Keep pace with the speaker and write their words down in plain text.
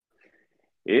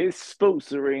It's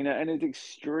Sports Arena and it's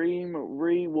Extreme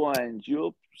Rewind,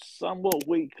 your somewhat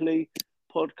weekly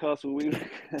podcast where we look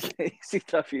at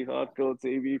ECW Hardcore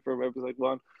TV from episode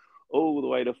 1 all the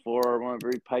way to 4. I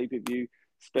remember pay-per-view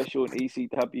special and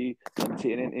ECW and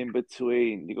TNN in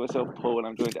between. You got yourself Paul and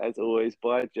I'm joined as always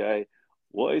by Jay.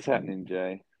 What is happening,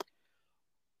 Jay?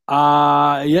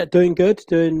 Yeah, doing good,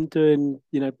 doing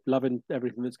loving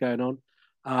everything that's going on.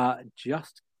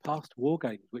 Just past War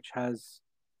Games, which has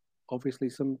obviously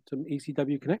some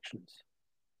ECW connections.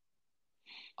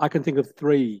 I can think of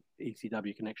 3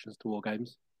 ECW connections to War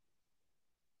Games.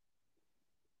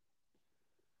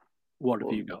 What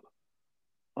have you got?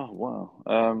 Oh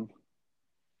wow.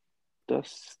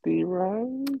 Dusty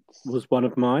Rhodes? Was one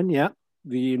of mine, yeah.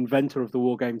 The inventor of the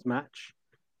War Games match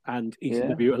and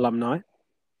ECW alumni.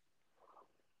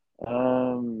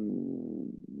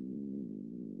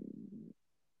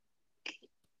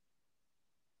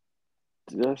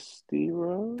 Dusty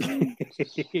Rhodes?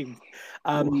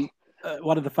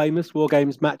 One of the famous War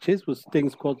Games matches was Sting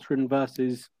Squadron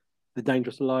versus the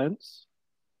Dangerous Alliance.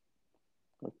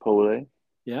 Paulie.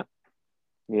 Yeah.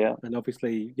 Yeah. And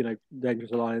obviously,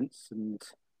 Dangerous Alliance and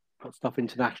Hot Stuff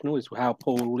International is how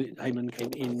Paul Heyman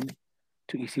came in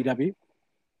to ECW.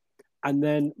 And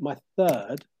then my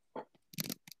third,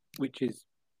 which is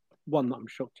one that I'm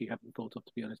shocked you haven't thought of,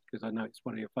 to be honest, because I know it's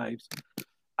one of your faves.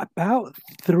 About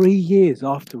 3 years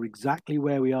after exactly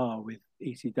where we are with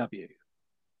ECW.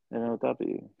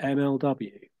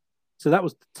 MLW. So that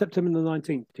was September the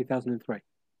 19th, 2003.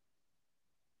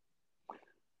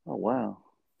 Oh, wow.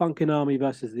 Funkin' Army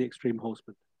versus the Extreme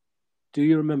Horsemen. Do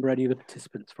you remember any of the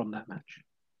participants from that match?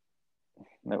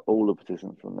 No, all the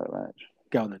participants from that match.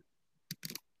 Go on then.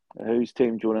 Whose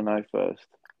team do you want to know first?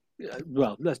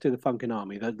 Well, let's do the Funkin'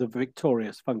 Army, the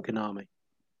victorious Funkin' Army.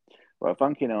 Right,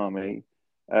 Funkin' Army.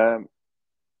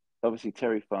 Obviously,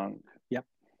 Terry Funk. Yep.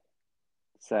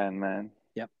 Sandman.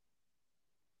 Yep.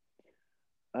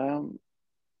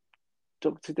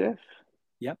 Dr. Death.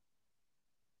 Yep.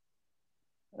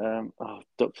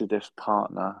 Dr. Death's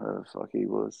partner, who the fuck he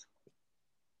was.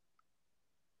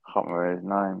 I can't remember his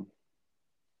name.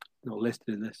 Not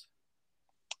listed in this.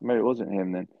 Maybe it wasn't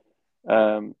him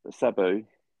then. Sabu.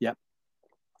 Yep.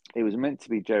 It was meant to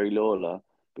be Jerry Lawler,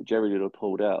 but Jerry Lawler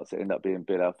pulled out, so it ended up being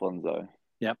Bill Alfonso.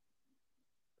 Yep.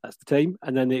 That's the team.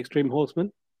 And then the Extreme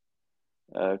Horsemen.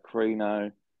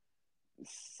 Corino,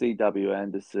 C.W.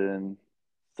 Anderson,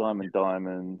 Simon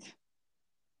Diamond.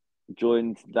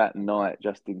 Joined that night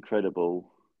Just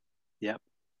Incredible. Yep.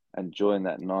 And joined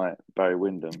that night Barry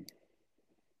Windham.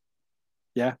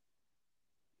 Yeah.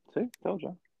 See, told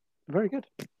you. Very good.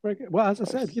 Very good. Well, as I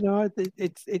said,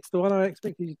 it's the one I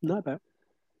expected you to know about.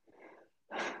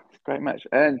 It's a great match.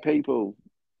 And people,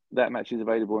 that match is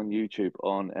available on YouTube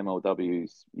on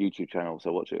MLW's YouTube channel,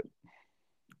 so watch it.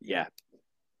 Yeah.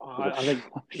 I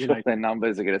think their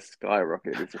numbers are going to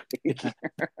skyrocket this week.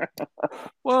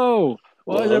 Whoa!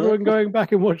 Why is everyone going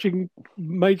back and watching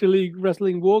Major League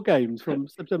Wrestling War Games from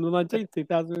September 19th,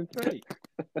 2003?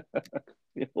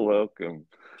 You're welcome.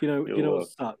 Do you know what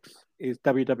sucks? Is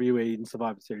WWE and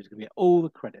Survivor Series going to get all the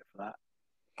credit for that,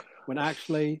 when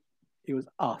actually it was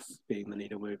us being the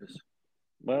needle movers.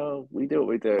 Well, we do what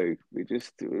we do. We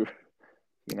just do,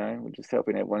 we're just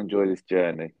helping everyone enjoy this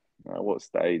journey. What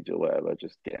stage or whatever,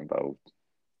 just get involved.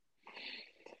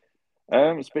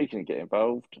 Speaking of getting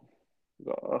involved, we've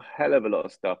got a hell of a lot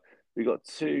of stuff. We've got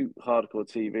 2 hardcore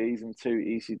TVs and 2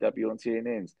 ECW on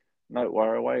TNNs. No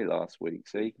wire away last week.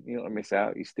 See, you don't want to miss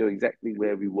out. You're still exactly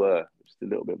where we were. Just a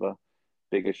little bit of a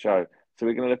bigger show. So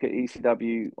we're going to look at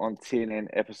ECW on TNN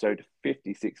episode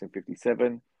 56 and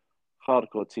 57,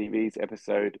 Hardcore TV's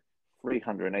episode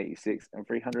 386 and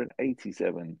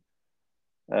 387.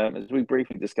 As we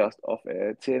briefly discussed off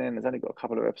air, TNN has only got a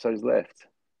couple of episodes left.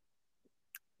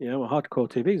 Yeah, well, Hardcore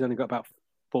TV's only got about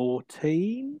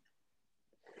 14.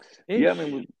 Yeah, I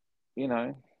mean,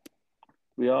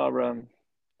 we are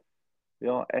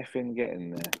effing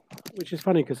getting there. Which is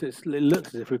funny because it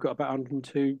looks as if we've got about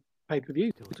 102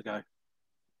 pay-per-views still to go.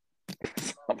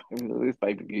 This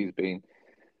pay-per-view's been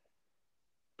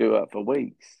built up for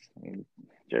weeks. I mean,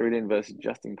 Jerry Lynn versus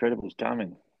Just Incredible's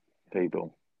coming,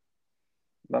 people.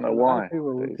 I don't know why.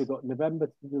 We've got November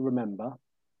to Remember.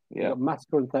 Yeah. We've got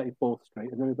Massacre on 34th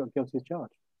Street, and then we've got Guilty as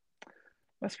Charged.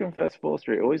 Massacre on 34th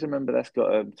Street. Always remember that's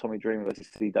got Tommy Dreamer versus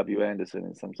C.W. Anderson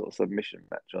in some sort of submission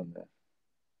match on there.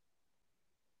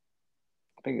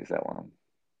 I think it's that one.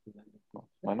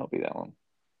 Might not be that one.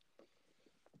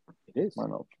 It is. Might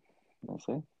not. Let's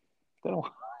see. Don't know why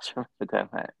I remember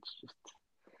that match. Just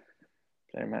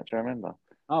that match I remember.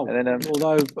 Oh, and then,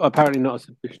 although apparently not a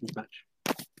submissions match.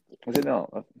 Was it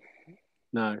not?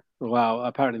 No. Well,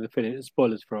 apparently the finish.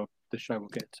 Spoilers for the show we'll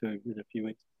get to in a few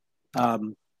weeks.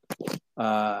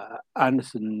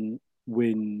 Anderson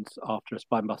wins after a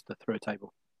spinebuster through a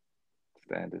table.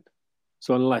 Standard.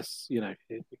 So unless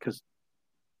because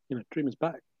Dreamer's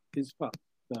back, he's fucked.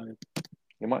 So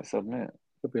You might submit.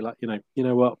 it'll be like you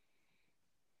know what?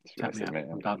 Tap me out.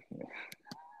 I'm done.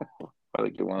 I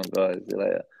look at one guys. See you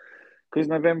later. Because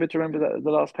November to remember that the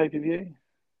last pay per view.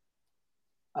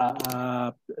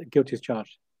 Guilty as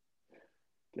charged.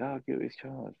 Yeah, guilty as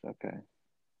charged. Okay.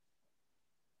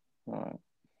 All right.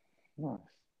 Nice.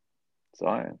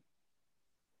 Exciting.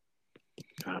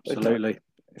 Absolutely.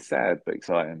 It's sad, but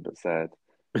exciting, but sad.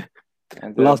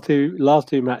 And last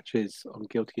two matches on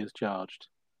Guilty as Charged: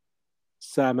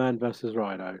 Sandman versus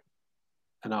Rhino,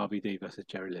 and RVD versus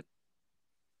Jerry Lynn.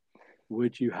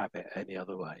 Would you have it any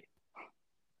other way?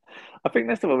 I think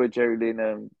that's the one where Jerry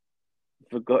Lynn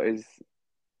forgot his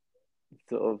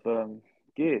sort of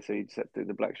gear, so he just had to do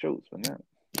the black shorts, wasn't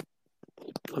it?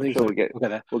 I think so. We'll get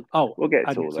there. We'll get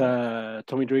to all that.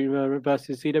 Tommy Dreamer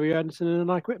versus CW Anderson in an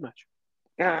I Quit match.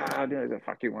 I knew there's a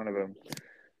fucking one of them.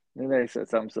 There's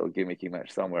some sort of gimmicky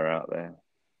match somewhere out there.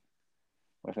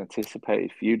 Most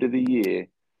anticipated feud of the year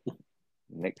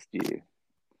next year.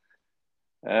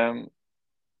 Yeah,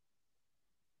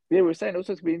 we were saying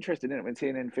also to be interested in it when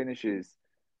TNN finishes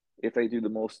if they do the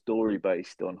more story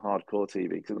based on hardcore TV.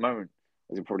 Because at the moment,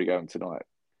 as you're probably going tonight,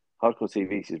 hardcore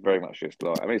TV is very much just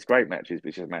like, I mean, it's great matches, but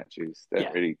it's just matches. They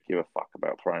don't really give a fuck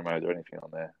about promos or anything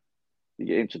on there. You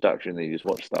get introduction, then you just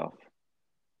watch stuff.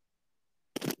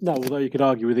 No, although you could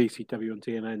argue with ECW and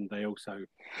TNN, they also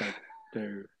don't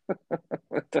do.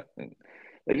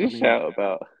 They just shout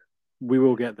about. We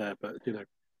will get there, but this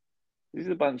is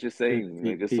a bunch of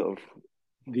scenes. Just sort of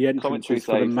the entrances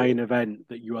for the main event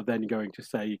that you are then going to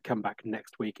say, come back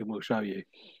next week and we'll show you.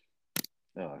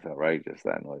 Oh, it's outrageous.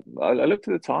 That noise. I looked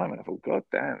at the time and I thought, God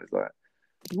damn, it's like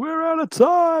we're out of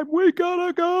time. We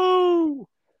gotta go.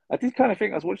 I did kind of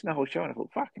think I was watching the whole show and I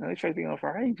thought, fucking, this show's been on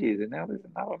for ages and now there's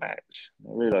another match.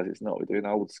 And I realised it's not. We're doing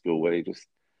old school where you just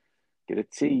get a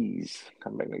tease.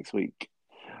 Come back next week.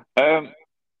 But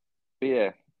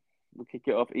yeah, we'll kick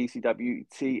it off. ECW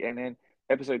TNN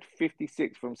episode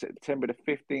 56 from September the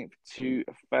 15th,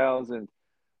 2000.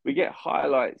 We get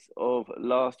highlights of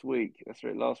last week. That's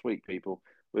right, last week, people.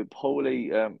 Where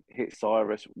Paulie hit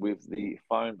Cyrus with the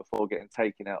phone before getting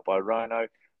taken out by Rhino,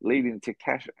 leading to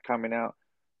Cash coming out,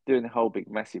 doing the whole big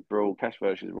massive brawl. Cash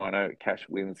versus Rhino. Cash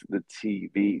wins the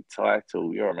TV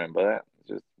title. You remember that?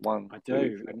 Just one. I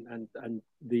do. And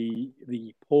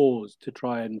the pause to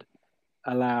try and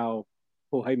allow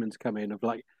Paul Heyman to come in of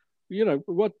like,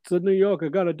 what's the New Yorker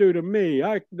going to do to me?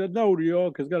 No New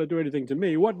Yorker's going to do anything to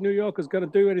me. What New Yorker's going to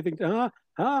do anything to,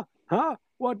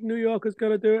 What New Yorker's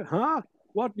going to do it?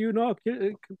 What New York,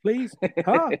 please?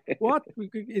 What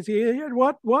is he here?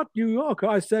 What New Yorker?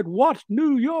 I said, what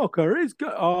New Yorker is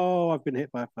Oh, I've been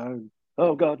hit by a phone.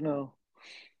 Oh, God, no.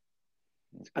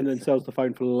 And then sells the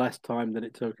phone for less time than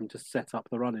it took him to set up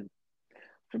the run-in.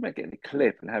 I think about getting a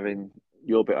clip and having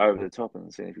your bit over the top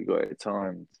and seeing if you got it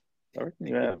timed. I reckon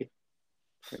you have.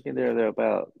 I reckon there or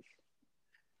thereabouts.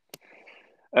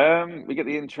 We get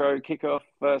the intro, kickoff,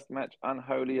 first match,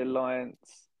 Unholy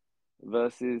Alliance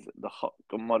versus the Hot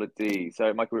Commodity.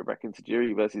 So Michael Whipwreck and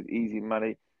Tajiri versus Easy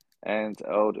Money and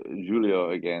old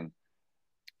Julio again.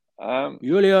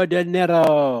 Julio De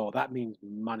Niro. That means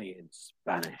money in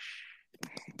Spanish.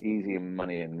 Easy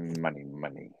money and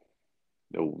money.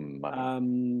 Oh,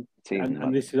 money.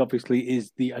 And this is obviously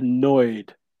the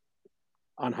annoyed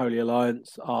Unholy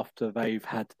Alliance after they've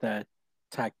had their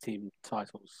tag team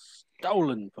titles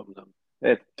stolen from them.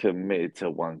 They've committed to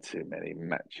one too many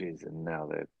matches and now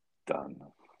they're done.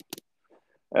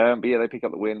 But yeah, they pick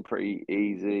up the win pretty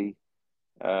easy.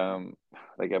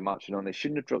 They go marching on. They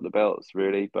shouldn't have dropped the belts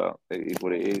really, but it is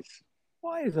what it is.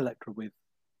 Why is Elektra with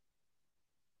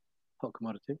Hot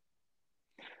Commodity?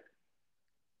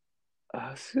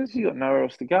 Since you got nowhere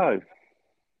else to go.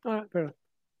 All right, fair enough.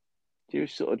 She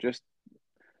was sort of just.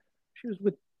 She was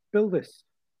with Bilvis.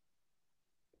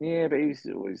 Yeah, but he's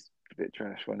always a bit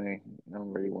trash when he. No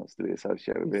one really wants to be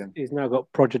associated with him. He's now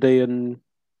got Prodigy and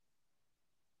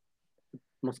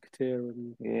Musketeer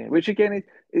and yeah, which again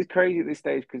is crazy at this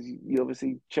stage because you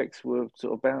obviously checks were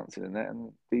sort of bouncing and that,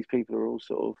 and these people are all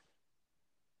sort of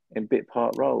in bit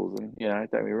part roles. And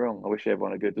don't get me wrong, I wish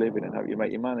everyone a good living and hope you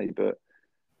make your money, but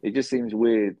it just seems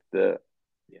weird that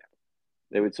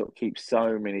they would sort of keep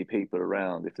so many people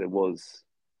around if there was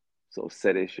sort of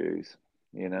set issues,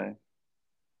 And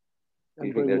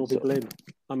bring more people in.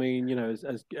 I mean,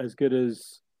 as good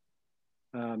as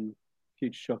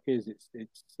Future Shock is,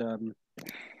 it's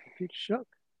Future Shock.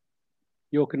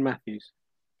 York and Matthews.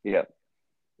 Yeah.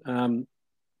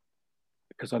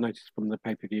 Because I noticed from the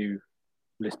pay-per-view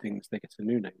listings they get a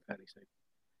new name fairly soon.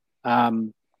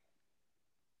 Um,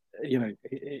 you know,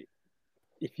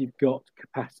 if you've got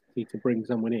capacity to bring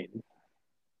someone in,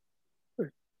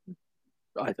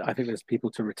 I think there's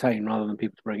people to retain rather than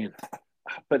people to bring in.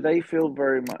 But they feel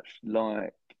very much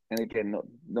like, and again,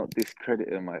 not discredit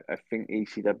them. I think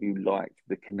ECW liked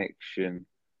the connection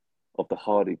of the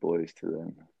Hardy Boys to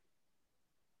them,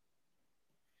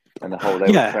 and the whole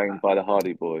they were trained by the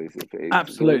Hardy Boys.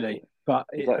 Absolutely, but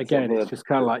again, it's just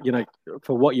kind of like,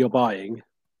 for what you're buying.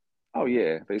 Oh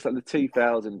yeah, but it's like the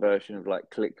 2000 version of like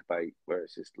clickbait, where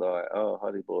it's just like, oh,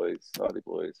 Hardy Boys.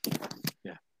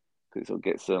 Yeah, because it sort of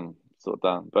gets them sort of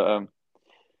done. But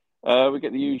we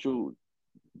get the usual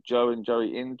Joe and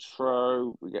Joey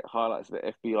intro. We get highlights of the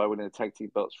FBI winning the tag team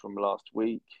belts from last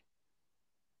week.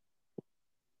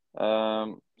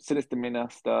 Sinister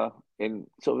Minister in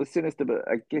sort of a sinister, but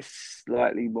I guess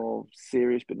slightly more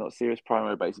serious, but not serious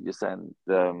promo. Basically, just saying,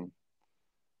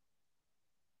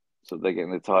 so they're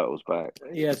getting the titles back.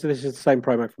 Yeah, so this is the same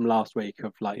promo from last week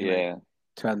of like,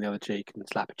 turn the other cheek and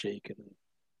slap a cheek, and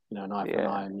an eye for an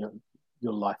eye, and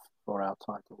your life for our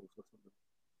titles or something.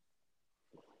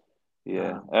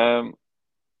 Yeah.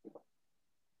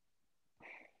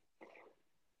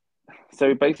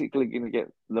 So basically, going to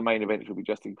get the main event, which will be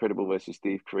Justin Credible versus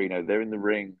Steve Corino. They're in the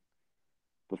ring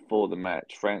before the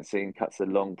match. Francine cuts a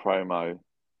long promo,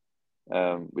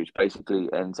 which basically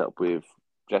ends up with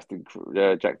Jack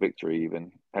Victory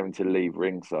even having to leave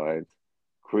ringside.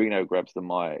 Corino grabs the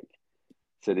mic,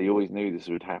 said he always knew this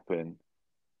would happen,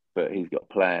 but he's got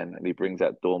a plan, and he brings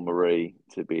out Dawn Marie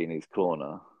to be in his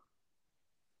corner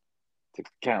to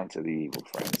counter the evil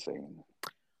Francine.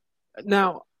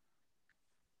 Now,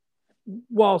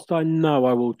 whilst I know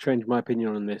I will change my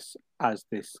opinion on this as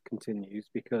this continues,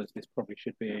 because this probably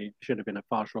should have been a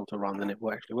far shorter run than it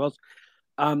actually was.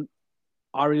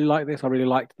 I really like this. I really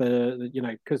liked the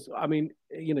because I mean,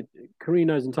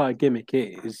 Carino's entire gimmick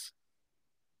is,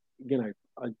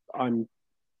 I'm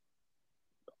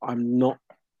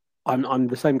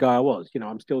the same guy I was.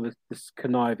 I'm still this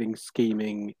conniving,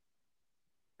 scheming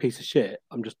piece of shit.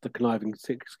 I'm just the conniving,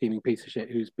 scheming piece of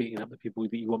shit who's beating up the people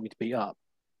that you want me to beat up.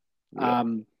 Yeah.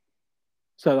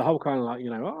 So the whole kind of like,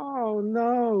 oh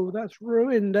no, that's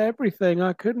ruined everything.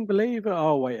 I couldn't believe it.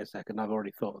 Oh, wait a second. I've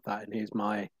already thought of that. And here's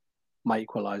my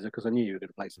equalizer, because I knew you were going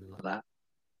to play something like that.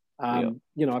 I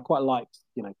quite liked,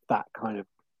 that kind of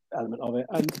element of it.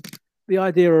 And the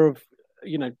idea of,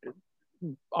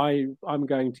 I'm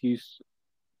going to use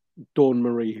Dawn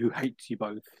Marie, who hates you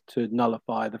both, to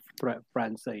nullify the threat of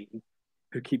Francine,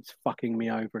 who keeps fucking me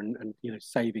over and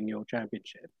saving your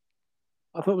championship.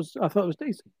 I thought it was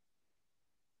decent.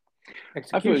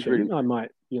 Execution, I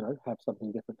might, have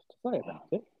something different to say about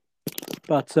it.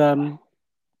 But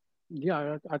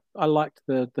I liked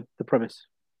the premise,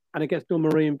 and it gets Dawn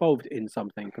Marie involved in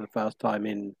something for the first time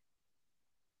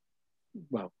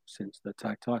since the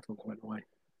tag titles went away.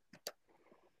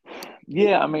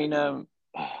 Yeah, I mean,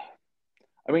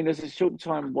 there's a short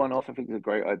time one-off. I think it's a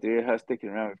great idea. Her sticking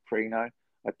around with Corino,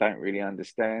 I don't really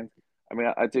understand. I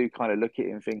mean, I do kind of look at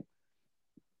it and think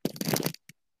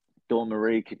Dawn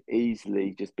Marie could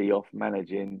easily just be off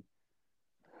managing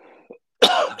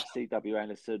C.W.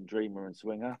 Anderson, Dreamer, and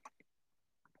Swinger.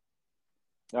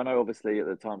 I know, obviously, at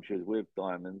the time she was with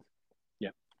Diamond.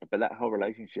 Yeah. But that whole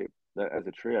relationship, that as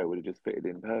a trio, would have just fitted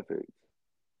in perfect.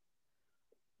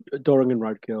 Doring and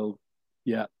Roadkill,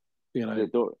 yeah. Doring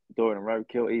and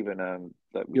Roadkill, even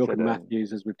like we York said, and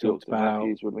Matthews, as we've talked about.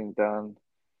 Matthews would have been done.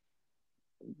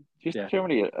 Just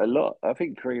generally a lot. I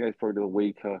think Corino's probably the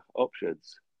weaker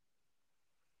options.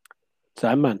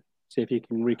 Sandman. See if you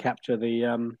can recapture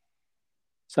the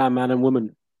Sandman and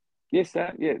woman. Yes,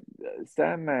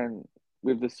 Sandman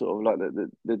with the sort of like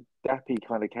the dappy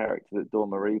kind of character that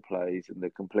Dawn Marie plays, and the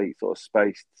complete sort of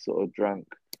spaced, sort of drunk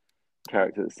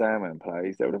character that Sandman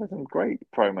plays. They would have had some great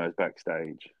promos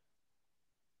backstage.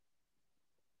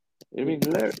 I mean,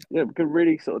 we could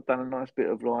really sort of done a nice bit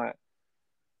of like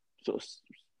sort of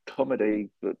comedy,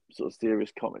 but sort of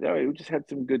serious comedy. Oh, we just had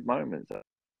some good moments.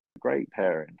 Great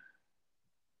pairing.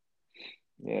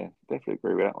 Yeah, definitely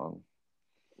agree with that one.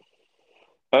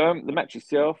 The match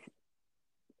itself,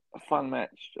 a fun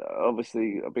match.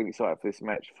 Obviously, I've been excited for this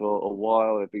match for a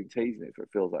while. I've been teasing it for,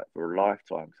 it feels like, for a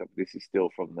lifetime. So this is still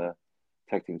from the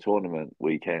tag team tournament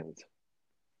weekend.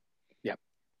 Yep.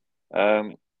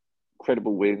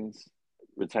 Credible wins,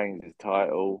 retains his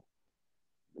title.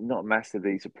 Not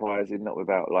massively surprising, not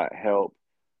without like help.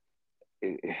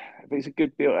 It's a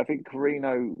good build. I think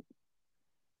Corino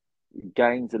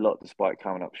gains a lot despite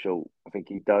coming up short. I think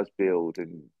he does build,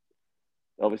 and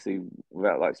obviously,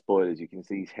 without like spoilers, you can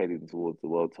see he's heading towards the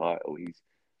world title.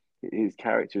 His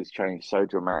character has changed so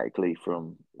dramatically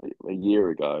from a year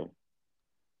ago.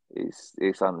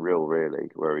 It's unreal, really,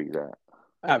 where he's at.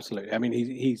 Absolutely. I mean,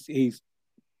 he's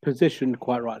positioned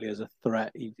quite rightly as a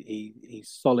threat. He's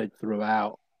solid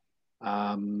throughout.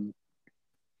 Um,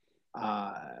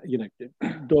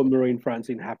 Dawn Marie and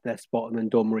Francine have their spot, and then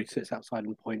Dawn Marie sits outside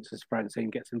and points as Francine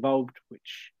gets involved,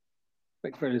 which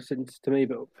makes very little sense to me,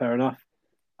 but fair enough.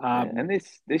 Yeah, and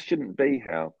this shouldn't be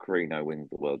how Carino wins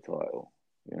the world title,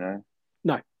 you know.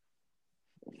 No,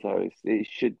 So it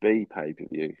should be pay per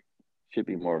view, should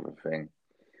be more of a thing.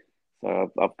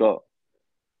 So I've got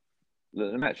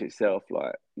the match itself,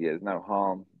 like yeah, there's no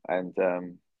harm, and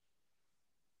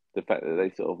the fact that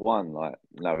they sort of won, like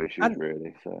no issues and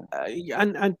really. So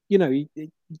and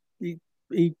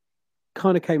he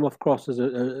kind of came off cross as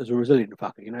a resilient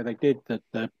fucker. You know, they did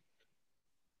the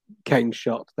Kane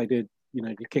shot. They did,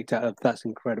 he kicked out of that's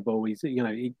incredible. He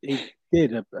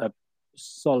did a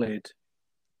solid.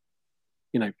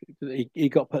 He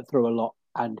got put through a lot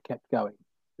and kept going,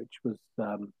 which was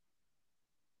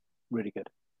really good.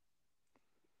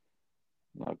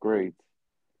 agreed.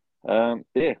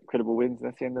 Yeah, credible wins.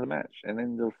 That's the end of the match and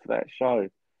end of that show.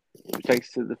 Which takes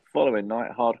us to the following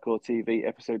night, Hardcore TV,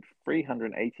 episode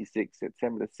 386,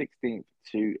 September the 16th,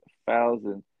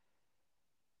 2000.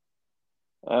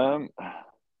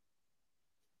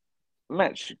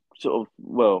 Match sort of,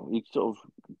 well, you sort of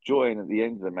join at the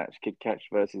end of the match, Kid Cash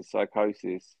versus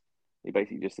Psychosis. You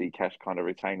basically just see Cash kind of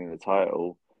retaining the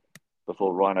title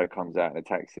before Rhino comes out and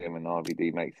attacks him and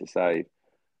RVD makes a save.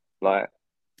 Like,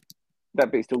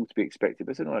 that bit's all to be expected,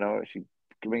 but it's annoying. Actually,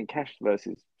 I mean, Cash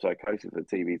versus Psychosis for the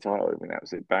TV title, I mean,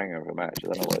 absolute banger of a match. I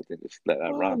don't know why they didn't just let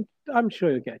that run. I'm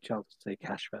sure you'll get a chance to see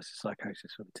Cash versus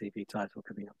Psychosis for the TV title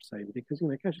coming up soon because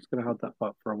Cash is going to hold that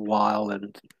fight for a while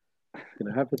and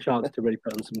have the chance to really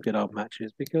put on some good old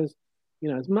matches because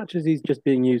as much as he's just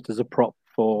being used as a prop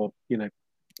for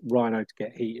Rhino to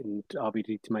get heat and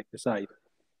RVD to make the save,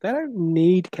 they don't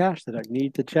need Cash. They don't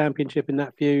need the championship in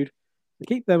that feud. To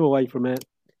keep them away from it.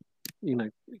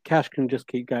 Cash can just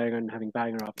keep going and having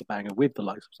banger after banger with the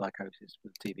likes of Psychosis for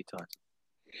the TV title.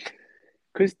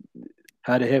 Because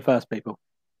heard it here first, people.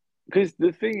 Because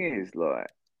the thing is,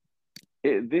 like,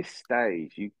 at this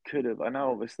stage, you could have. I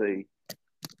know, obviously,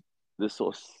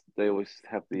 they always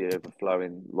have the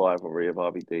overflowing rivalry of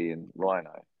RVD and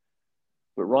Rhino,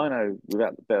 but Rhino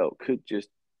without the belt could just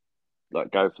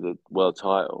like go for the world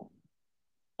title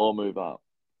or move up,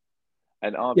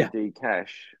 and RVD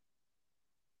Cash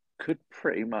could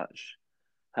pretty much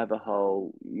have a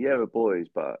whole we're boys,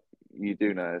 but you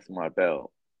do know it's my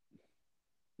belt.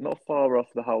 Not far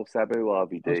off the whole Sabu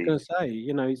RVD. I was going to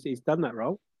say, he's done that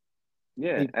role.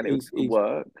 Yeah, and it would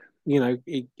work.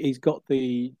 He's got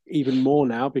the even more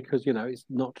now because it's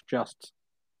not just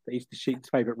that he's the Sheik's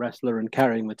favorite wrestler and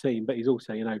carrying the team, but he's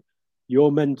also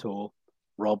your mentor,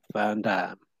 Rob Van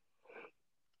Dam,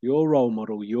 your role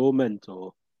model, your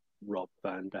mentor, Rob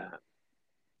Van Dam.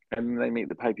 And they meet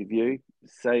the pay per view.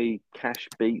 Say Cash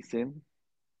beats him.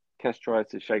 Cash tries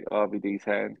to shake RVD's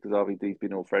hand because RVD's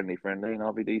been all friendly, and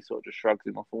RVD sort of just shrugs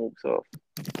him off and walks off.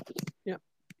 Yeah.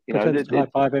 Pretends to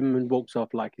high-five him and walks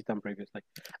off like he's done previously.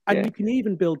 And you can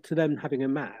even build to them having a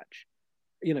match,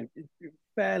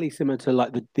 fairly similar to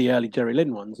like the early Jerry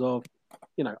Lynn ones of,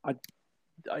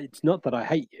 it's not that I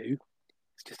hate you,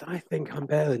 it's just I think I'm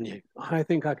better than you. I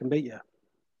think I can beat you.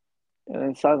 And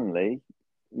then suddenly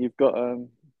you've got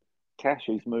Cash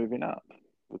who's moving up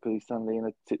because he's suddenly in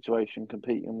a situation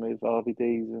competing with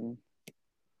RVDs and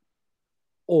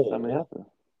something else.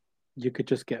 You could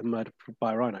just get murdered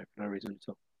by a Rhino for no reason at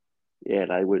all. Yeah,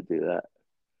 they would do that.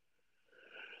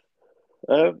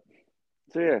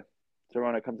 So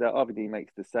Rhino comes out. RVD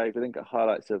makes the save. I think got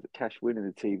highlights of Cash winning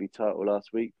the TV title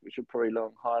last week, which are probably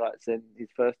long highlights in his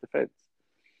first defense.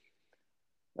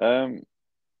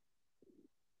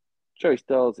 Joey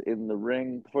Styles in the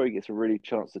ring. Before he gets a really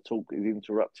chance to talk, he's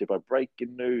interrupted by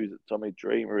breaking news that Tommy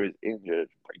Dreamer is injured.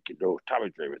 Breaking news: Tommy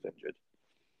Dreamer is injured.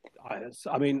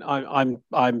 I mean,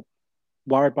 I'm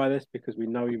worried by this because we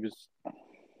know he was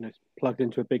plugged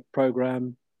into a big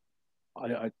program.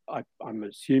 I'm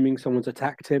assuming someone's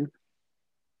attacked him,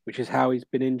 which is how he's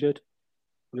been injured.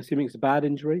 I'm assuming it's a bad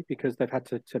injury because they've had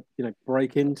to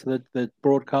break into the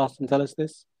broadcast and tell us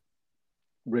this.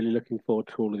 Really looking forward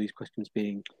to all of these questions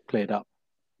being cleared up.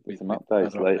 With some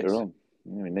updates later on.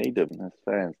 We need them as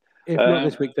fans. If not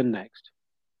this week, then next.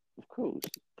 Of course.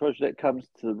 Project comes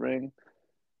to the ring.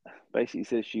 Basically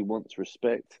says she wants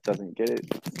respect, doesn't get it.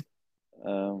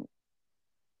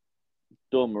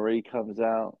 Dawn Marie comes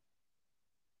out,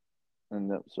 and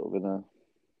that's sort of in a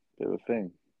bit of a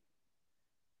thing,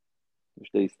 which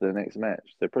leads to the next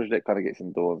match. So Project kind of gets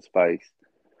in Dawn's face,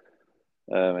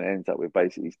 and ends up with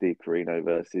basically Steve Corino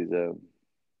versus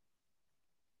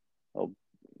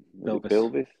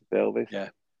Belvis. Yeah.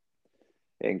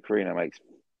 And Corino makes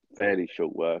fairly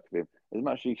short work of him, as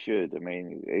much as he should. I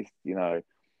mean, it's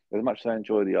as much as I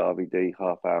enjoy the RVD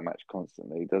half-hour match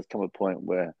constantly, it does come a point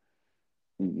where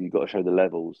you've got to show the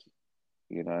levels,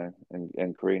 and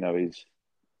Corino is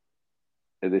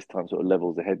at this time sort of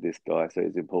levels ahead of this guy, so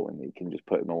it's important that you can just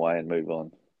put him away and move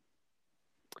on.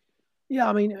 Yeah,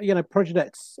 I mean,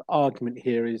 Project's argument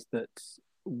here is that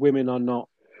women are not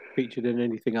featured in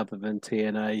anything other than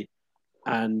TNA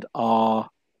and are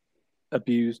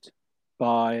abused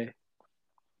by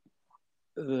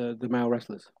the male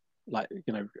wrestlers,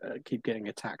 keep getting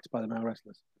attacked by the male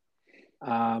wrestlers.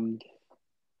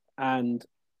 And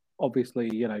obviously,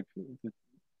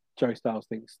 Joey Styles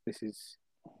thinks this is,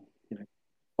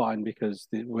 fine because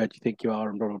where do you think you are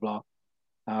and blah, blah,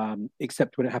 blah.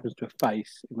 Except when it happens to a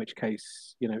face, in which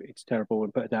case, it's terrible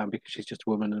and put her down because she's just a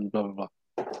woman and blah, blah,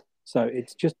 blah. So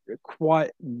it's just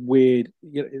quite weird.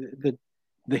 The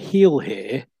heel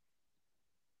here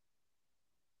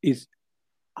is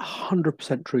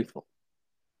 100% truthful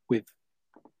with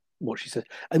what she said,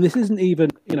 and this isn't even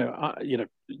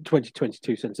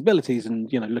 2022 sensibilities.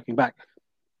 And looking back,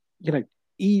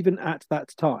 even at that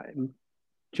time,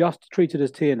 just treated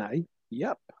as TNA,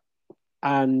 yep,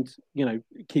 and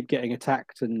keep getting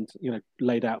attacked and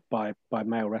laid out by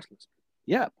male wrestlers,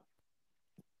 yep.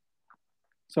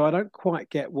 So I don't quite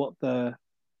get what the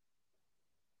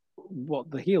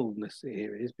heelness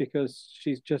here is, because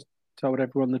she's just told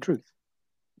everyone the truth.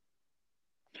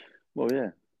 Well,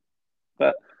 yeah,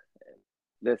 but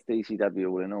that's the ECW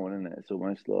all in all, isn't it? It's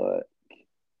almost like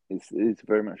it's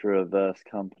very much a reverse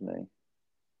company,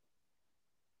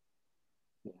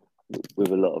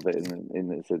 with a lot of it in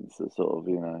the sense that sort of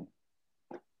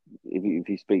if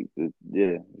you speak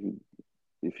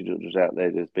if you're just out there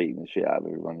just beating the shit out of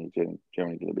everyone, you're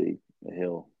generally going to be a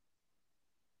heel,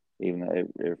 even though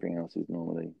everything else is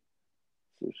normally.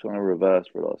 So it's trying to reverse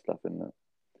for a lot of stuff, isn't it?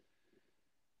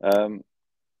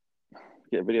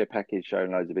 Get a video package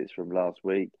showing loads of bits from last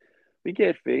week. We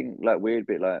get a thing weird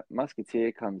bit like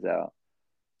Musketeer comes out,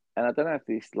 and I don't know if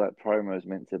this promo is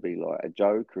meant to be like a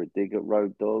joke or a dig at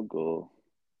Road Dogg or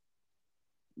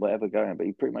whatever going, but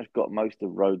he pretty much got most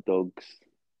of Road Dogg's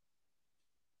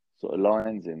sort of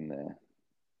lines in there.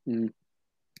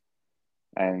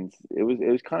 And it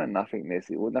was kind of nothingness.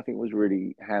 Nothing was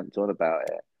really hamped on about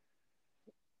it,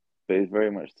 but it was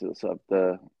very much sort of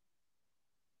the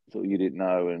sort of you didn't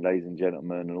know and ladies and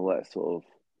gentlemen and all that sort of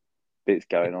bits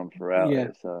going on throughout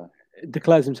it. So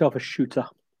declares himself a shooter,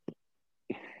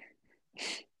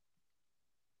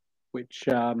 which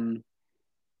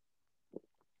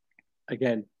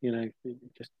again,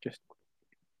 just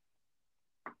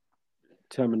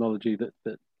terminology that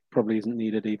probably isn't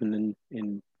needed even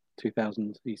in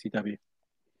 2000s ECW.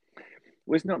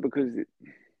 Well, it's not because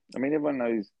everyone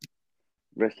knows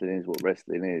wrestling is what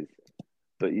wrestling is,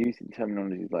 but using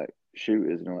terminologies like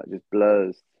shooters and all that just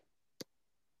blurs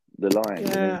the line.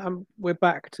 Yeah, we're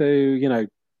back to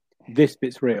this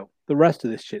bit's real. The rest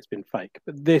of this shit's been fake,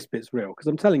 but this bit's real because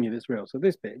I'm telling you it's real. So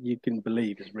this bit you can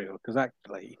believe is real because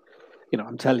actually,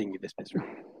 I'm telling you this bit's real.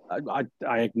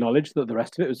 I acknowledge that the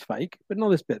rest of it was fake, but not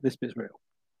this bit. This bit's real.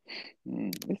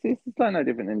 It's like no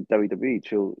different than WWE.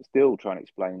 Still trying to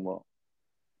explain what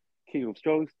King of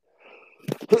Strong.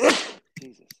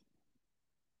 Jesus.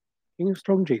 King of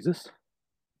Strong Jesus.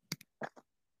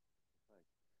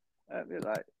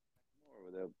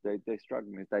 They're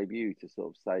struggling with debut to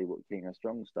sort of say what King of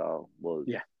Strong style was.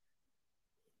 Yeah.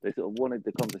 They sort of wanted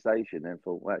the conversation and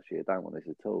thought, well, actually, I don't want this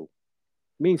at all.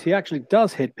 Means he actually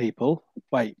does hit people.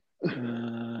 Wait.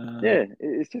 Yeah,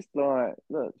 it's just like,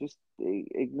 look, just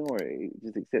ignore it.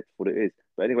 Just accept what it is.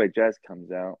 But anyway, Jazz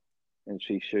comes out and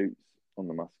she shoots on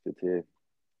the Musketeer,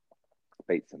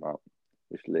 beats him up,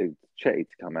 which leads Chetty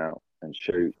to come out and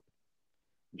shoot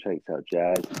and shakes out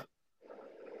Jazz.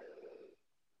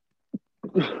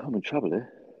 I'm in trouble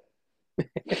here.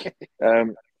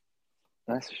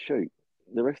 That's a shoot.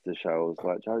 The rest of the show I was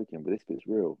like joking, but this bit's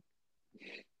real.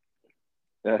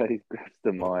 He grabs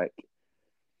the mic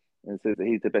and says that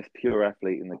he's the best pure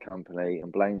athlete in the company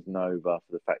and blames Nova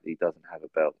for the fact that he doesn't have a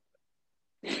belt.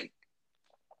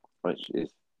 Which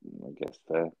is, I guess,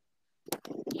 fair.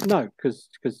 No, because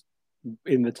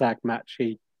in the tag match,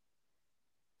 he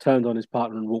turned on his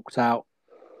partner and walked out,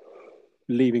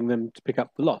 leaving them to pick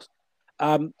up the loss.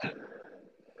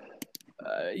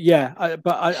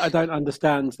 but I don't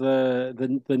understand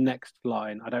the next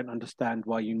line. I don't understand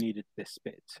why you needed this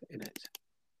bit in it.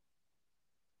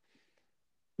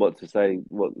 What to say?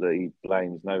 What that he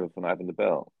blames Nova for not having the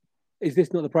belt? Is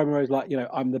this not the promo where he's like,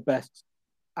 I'm the best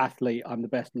athlete, I'm the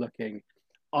best looking,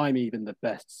 I'm even the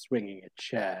best swinging a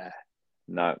chair?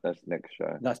 No, that's next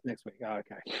show. That's next week. Oh,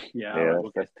 okay. Yeah, all Yeah, right.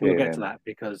 We'll get to that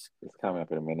because it's coming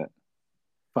up in a minute.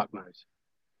 Fuck knows.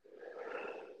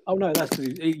 Oh no, that's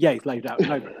because he's laid out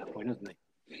Nova at that point, isn't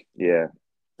he? Yeah.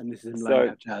 And this is him laying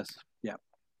out Jazz. Yeah.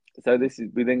 So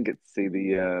we then get to see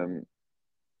the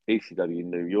ECW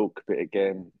New York bit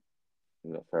again.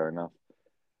 Fair enough.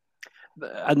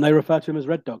 And they refer to him as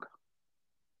Red Dog,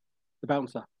 the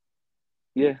bouncer.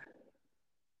 Yeah.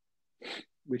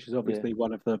 Which is obviously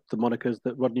one of the monikers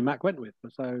that Rodney Mack went with.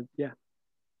 So, yeah.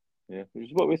 Yeah, which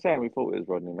is what we're saying. We thought it was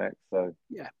Rodney Mack. So,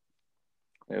 yeah.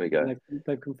 There we go.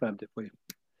 They've confirmed it for you.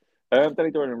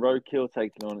 Danny Doran and Roadkill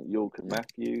taking on York and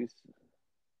Matthews.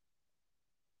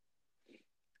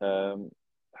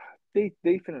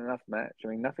 Decent enough match. I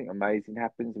mean, nothing amazing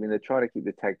happens. I mean, they're trying to keep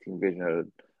the tag team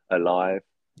division alive,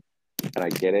 and I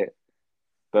get it.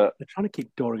 But they're trying to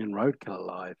keep Doran and Roadkill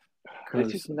alive.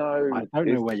 There's just no. I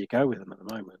don't know where you go with them at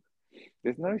the moment.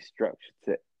 There's no structure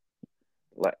to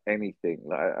like anything.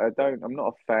 Like I'm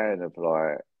not a fan of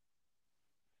like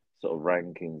sort of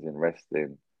rankings in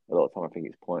wrestling. A lot of time I think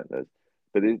it's pointless.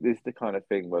 But it's the kind of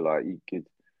thing where like you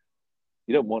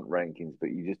don't want rankings,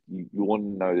 but you want to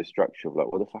know the structure of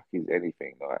like what the fuck is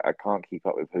anything. Like I can't keep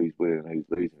up with who's winning and who's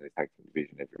losing in the tag team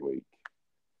division every week.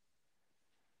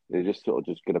 They're just sort of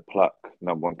just going to pluck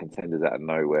number one contenders out of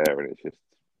nowhere, and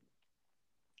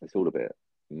it's all a bit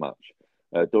much.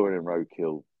 Doran and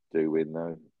Roadkill do win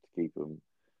though to keep them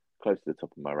close to the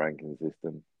top of my ranking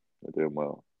system. They're doing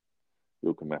well.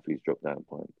 York and Matthews dropped down a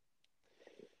point.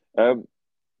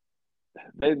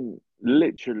 Then,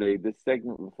 literally, the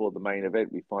segment before the main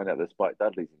event, we find out that Spike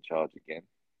Dudley's in charge again.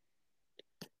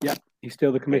 Yeah, he's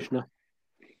still the commissioner.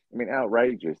 I mean,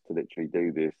 outrageous to literally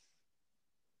do this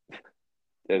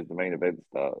as the main event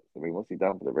starts. I mean, what's he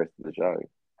done for the rest of the show?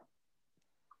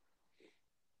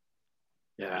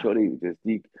 Yeah. Surely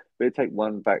you better take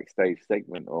one backstage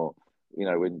segment, or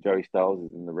when Joey Styles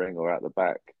is in the ring or out the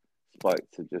back, Spike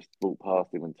to just walk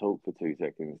past him and talk for 2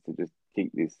 seconds to just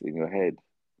keep this in your head.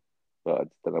 But I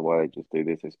just don't know why they just do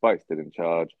this. So Spike's still in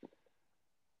charge.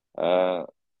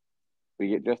 We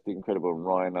get Just Incredible and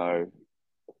Rhino.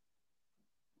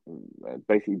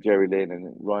 Basically, Jerry Lynn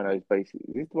and Rhino's basically.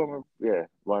 Is this the one where,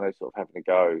 Rhino's sort of having a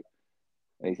go.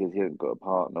 And he says he hasn't got a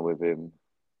partner with him.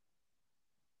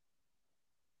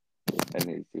 And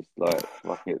it's just like,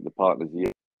 fuck it, the partner's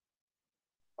you.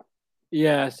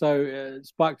 Yeah, so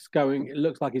Spike's going. It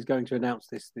looks like he's going to announce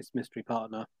this mystery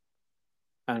partner,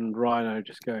 and Rhino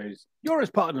just goes, "You're his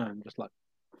partner," and just like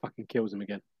fucking kills him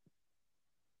again.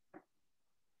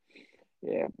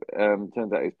 Yeah,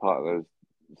 turns out his partner's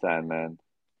Sandman.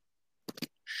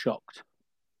 Shocked.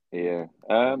 Yeah.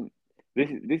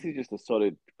 This is just a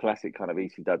solid classic kind of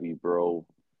ECW brawl.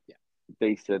 Yeah.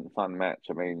 Decent, fun match.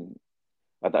 I mean,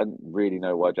 I don't really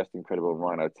know why Just Incredible and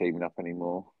Rhino are teaming up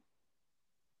anymore.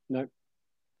 No.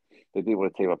 They didn't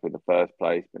want to team up in the first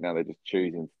place, but now they're just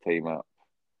choosing to team up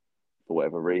for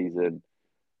whatever reason.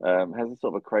 Has a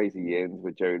sort of a crazy end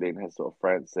where Jerry Lynn has sort of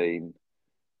Francine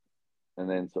and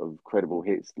then sort of Credible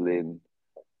hits Lynn.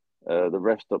 The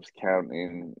ref stops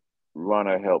counting.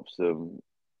 Rhino helps them.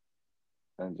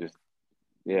 And just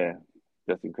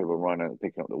Incredible Rhino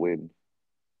picking up the win.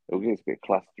 It gets a bit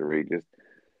clustery, just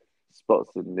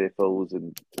spots and nipples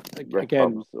and ref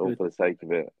bumps all for the sake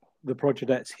of it. The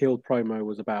Progedettes heel promo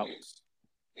was about,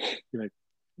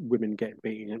 women getting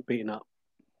beaten up.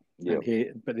 Yeah.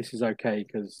 But this is okay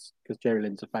because Jerry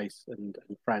Lynn's a face and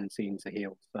Francine's a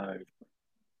heel, so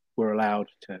we're allowed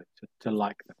to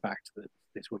like the fact that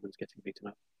this woman's getting beaten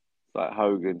up. It's like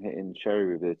Hogan hitting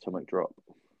Sherry with the atomic drop.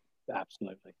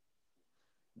 Absolutely.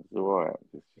 It's all right.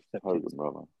 It's just Hogan,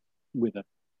 brother. With a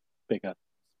bigger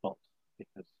spot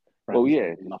because.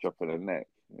 Just dropping her neck.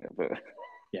 Yeah, but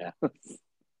yeah.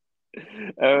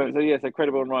 So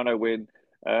Credible and Rhino win.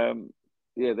 They're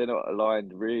not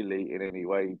aligned really in any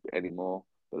way anymore,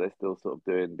 but they're still sort of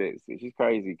doing bits, which is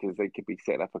crazy because they could be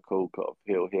setting up a cool kind of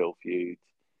heel feud,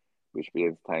 which would be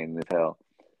entertaining as hell.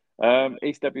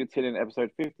 ECW Tilling,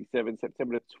 episode 57,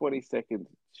 September 22nd,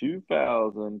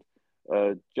 2000.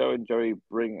 Joe and Joey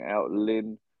bring out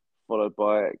Lynn, followed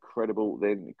by Credible,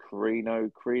 then Carino.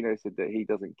 Carino said that he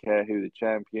doesn't care who the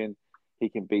champion, he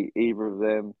can beat either of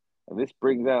them. And this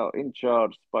brings out in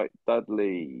charge Spike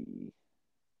Dudley.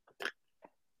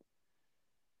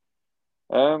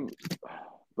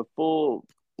 Before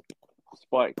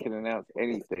Spike can announce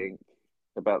anything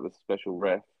about the special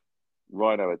ref.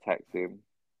 Rhino attacks him,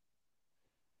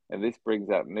 and this brings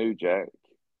out New Jack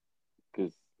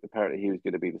because apparently he was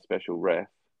going to be the special ref,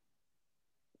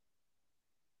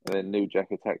 and then New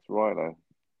Jack attacks Rhino.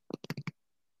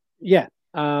 Yeah.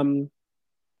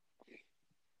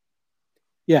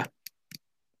 Yeah.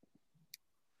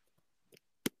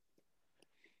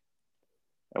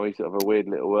 And we sort of a weird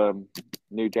little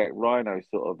New Jack Rhino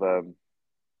sort of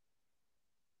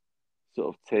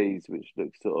tease, which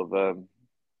looks sort of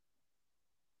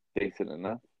decent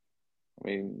enough. I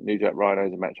mean, New Jack Rhino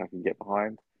is a match I can get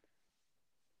behind.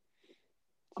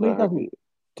 I mean, it doesn't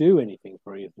do anything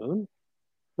for either of them,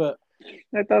 but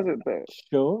it doesn't. But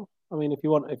sure. I mean, if you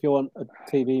want a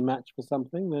TV match for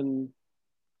something, then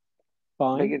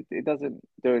fine. it doesn't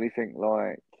do anything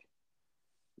like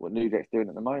what New Jack's doing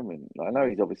at the moment. Like, I know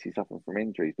he's obviously suffering from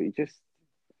injuries, but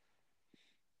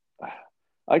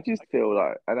I just feel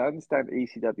like, and I understand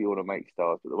ECW want to make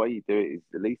stars, but the way you do it is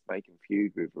at least make them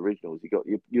feud with originals. You got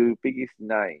your biggest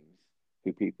names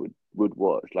who people would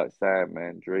watch, like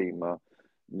Sandman, Dreamer,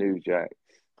 New Jacks,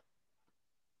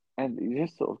 and you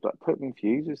just sort of like put them in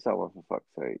feuds with someone for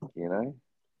fuck's sake, you know.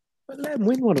 But let them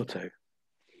win one or two.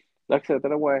 Like I said, I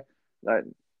don't know why. Like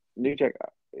New Jack,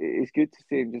 it's good to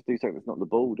see him just do something that's not the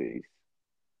Baldies.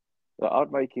 Like,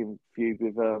 I'd make him feud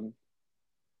with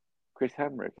Chris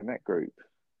Hamrick and that group.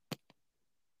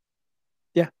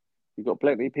 Yeah, you've got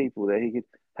plenty of people there. He could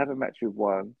have a match with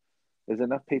one. There's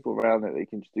enough people around that he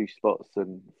can just do spots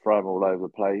and throw them all over the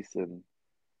place and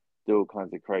do all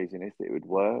kinds of craziness that it would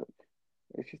work.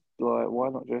 It's just like, why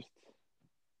not just,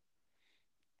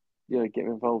 get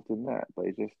involved in that? But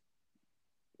it's just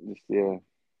yeah,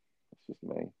 it's just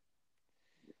me.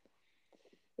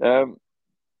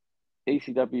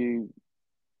 ECW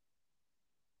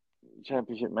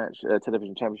championship match,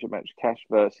 television championship match, Cash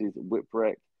versus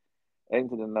Whipwreck.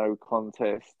 Ended a no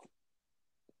contest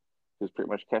because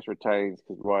pretty much Cash retains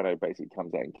because Rhino basically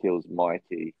comes out and kills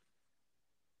Mikey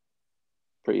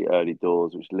pretty early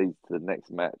doors, which leads to the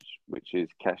next match, which is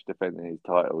Cash defending his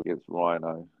title against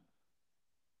Rhino.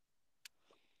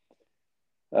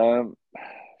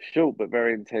 Short but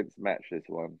very intense match, this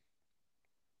one.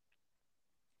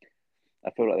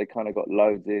 I feel like they kind of got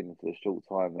loads in for the short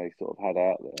time they sort of had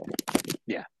out there.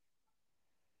 Yeah.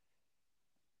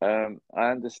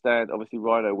 I understand, obviously,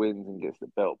 Rhino wins and gets the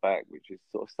belt back, which is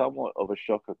sort of somewhat of a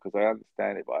shocker because I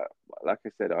understand it, but like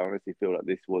I said, I honestly feel like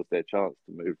this was their chance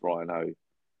to move Rhino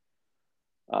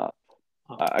up.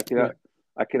 I can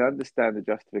understand the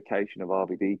justification of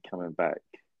RVD coming back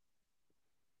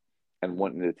and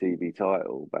wanting the TV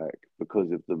title back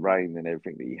because of the reign and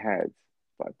everything that he had,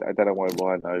 but I don't know why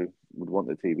Rhino would want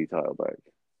the TV title back.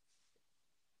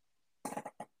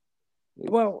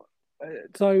 Well,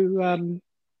 so I'm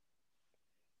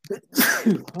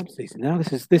sneezing now.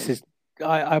 This is.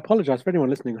 I apologize for anyone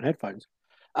listening on headphones.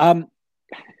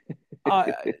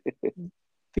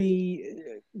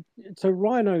 So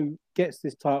Rhino gets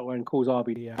this title and calls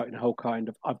RVD out in a whole kind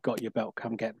of "I've got your belt,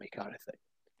 come get me" kind of thing.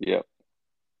 Yeah,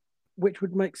 which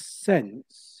would make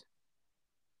sense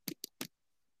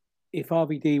if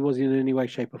RVD was in any way,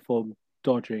 shape, or form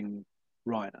dodging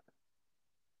Rhino.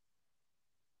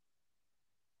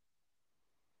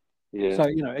 Yeah. So,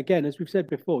 again, as we've said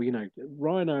before,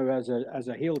 Rhino as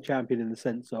a heel champion in the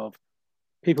sense of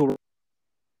people,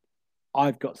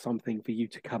 I've got something for you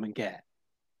to come and get.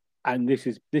 And this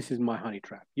is my honey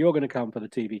trap. You're going to come for the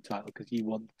TV title because you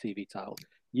want the TV title.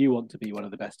 You want to be one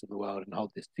of the best in the world and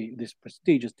hold this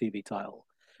prestigious TV title.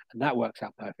 And that works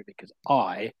out perfectly because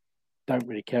I don't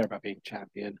really care about being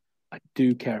champion. I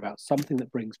do care about something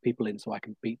that brings people in so I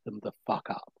can beat them the fuck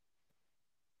up.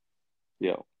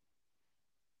 Yeah.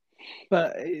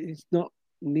 But it's not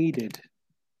needed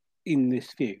in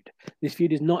this feud. This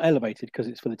feud is not elevated because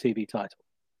it's for the TV title.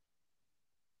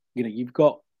 You've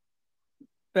got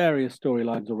various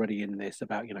storylines already in this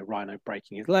about, Rhino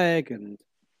breaking his leg and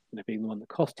being the one that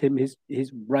cost him his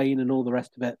reign and all the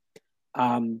rest of it.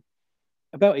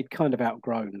 About it kind of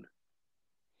outgrown.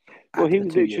 Well, he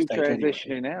was literally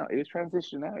transitioning out. He was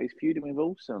transitioning out. He was feuding with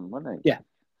Awesome, wasn't he? Yeah.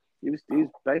 He was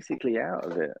basically out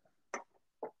of it.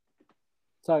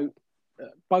 So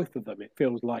both of them, it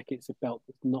feels like it's a belt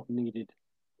that's not needed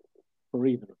for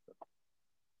either of them.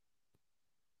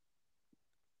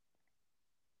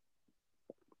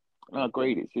 I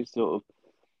agreed. It's just sort of,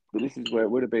 but this is where it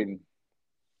would have been,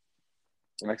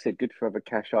 like I said, good for a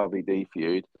Cash RVD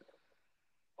feud.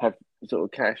 Have sort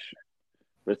of Cash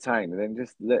retain, and then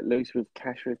just let loose with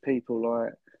Cash with people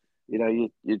like, your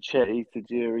Chetty,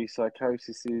 Tajiri,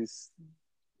 Psychosises.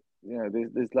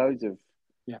 There's loads of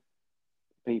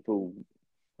people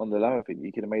on the low, I think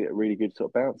you could have made it a really good sort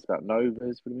of bounce about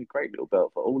Nova's would have been a great little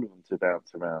belt for all of them to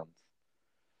bounce around.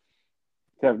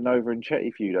 To have Nova and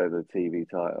Chetty feud over the TV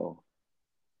title.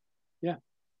 Yeah.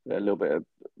 A little bit of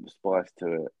spice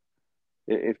to it.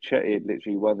 If Chetty had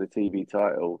literally won the TV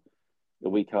title the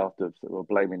week after sort of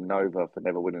blaming Nova for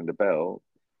never winning the belt,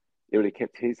 it would have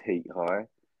kept his heat high,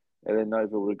 and then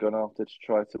Nova would have gone after to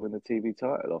try to win the TV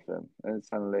title off him, and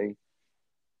suddenly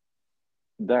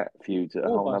that feud's at a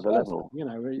Or whole vice nother versa. level. You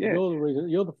know, Yeah, you're the reason.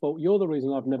 You're the fault. You're the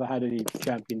reason I've never had any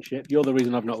championship. You're the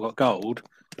reason I've not got gold.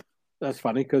 That's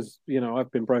funny because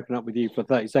I've been broken up with you for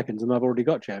 30 seconds and I've already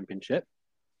got championship.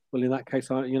 Well, in that case,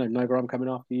 Nova, I'm coming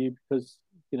after you because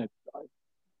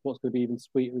what's going to be even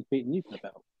sweeter is beating you for the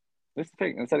belt. that's the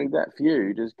thing. And suddenly that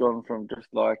feud has gone from just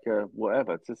like a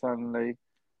whatever to suddenly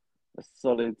a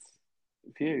solid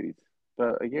feud.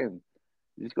 But again,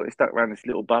 you just got stuck around this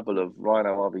little bubble of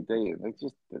Rhino RVD, and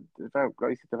they've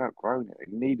outgrown it. They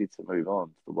needed to move on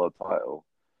to the world title.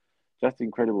 Just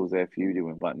incredible they're feuding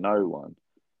with like no one.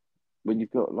 When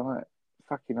you've got like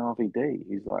fucking RVD,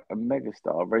 he's like a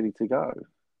megastar ready to go.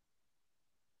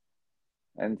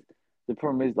 And the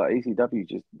problem is like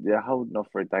ECW they're holding off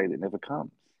for a day that never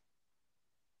comes.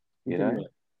 You know?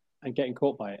 And getting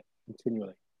caught by it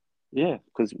continually. Yeah,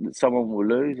 because someone will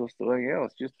lose or something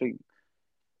else. Just think,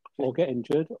 or get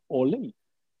injured or leave.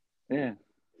 Yeah.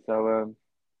 So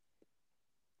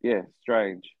yeah,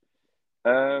 strange.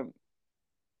 Um,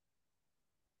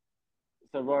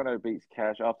 so Rhino beats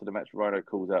Cash after the match. Rhino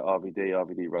calls out RVD.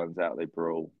 RVD runs out. They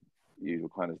brawl, usual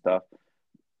kind of stuff.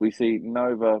 We see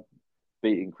Nova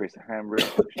beating Chris Hamrick.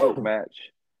 Short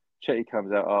match. Chetty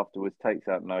comes out afterwards, takes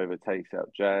out Nova, takes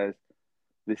out Jazz.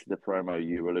 This is the promo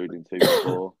you were alluding to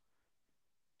before.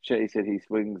 Chetty said he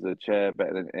swings a chair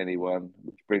better than anyone,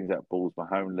 which brings out Balls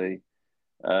Mahoney.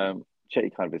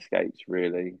 Chetty kind of escapes,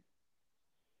 really.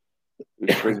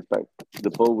 Which brings back the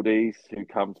Baldies, who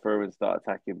come through and start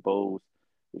attacking Balls,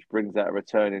 which brings out a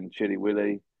returning Chili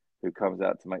Willy, who comes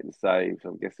out to make the save. So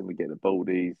I'm guessing we get the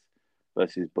Baldies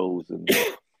versus Balls and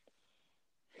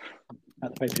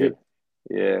at the pay-per-view.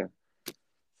 Yeah.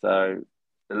 So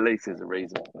at least there's a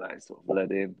reason for that sort of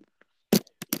led in.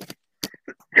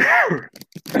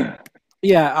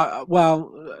 Yeah,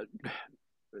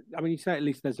 I mean, you say at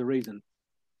least there's a reason.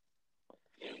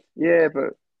 Yeah,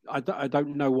 but I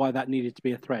don't know why that needed to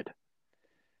be a thread.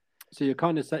 So you're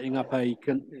kind of setting up a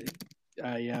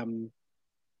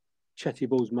Chetty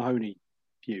Balls Mahoney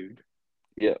feud.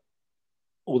 Yeah.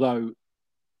 Although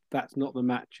that's not the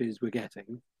matches we're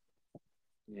getting.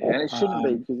 Yeah, and it shouldn't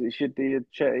be, because it should be a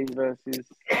Chetty versus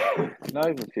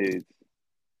Nova feud.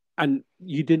 And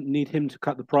you didn't need him to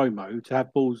cut the promo to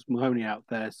have Balls Mahoney out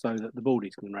there so that the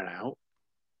Baldies can run out.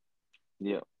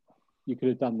 Yeah. You could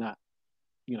have done that,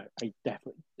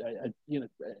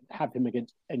 have him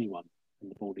against anyone in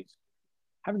the Baldies.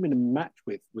 Have him in a match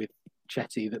with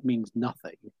Chetty that means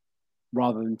nothing,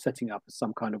 rather than setting up as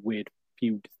some kind of weird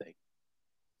feud thing.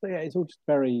 So yeah, it's all just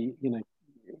very,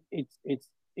 it's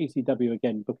ECW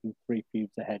again booking 3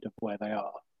 feuds ahead of where they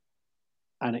are.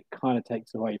 And it kind of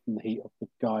takes away from the heat of the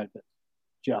guy that's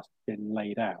just been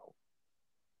laid out.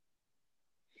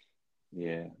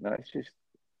 Yeah, no, it's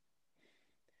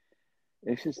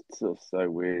just sort of so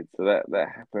weird. So that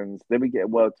happens. Then we get a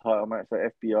world title match. So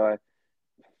FBI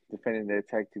defending their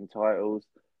tag team titles.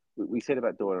 We said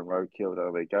about Dawn and Roadkill,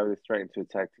 don't we? Go straight into a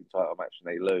tag team title match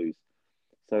and they lose.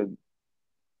 So,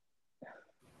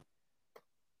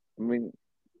 I mean,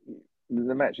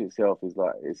 the match itself is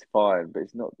it's fine, but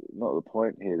it's not the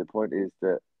point here. The point is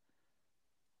that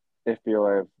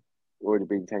FBI have already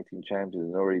been tag team champions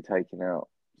and already taken out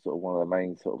sort of one of the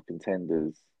main sort of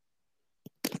contenders.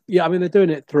 Yeah, I mean they're doing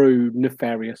it through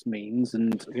nefarious means,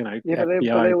 and but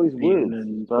FBI they always would,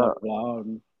 and blah blah.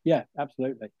 And, yeah,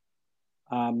 absolutely.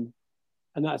 And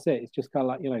that's it. It's just kind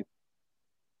of like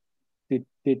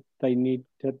did they need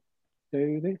to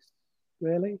do this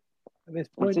really at this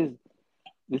point?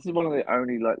 This is one of the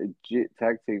only legit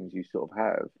tag teams you sort of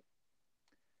have.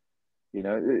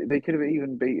 They could have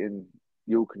even beaten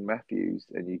York and Matthews,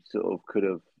 and you sort of could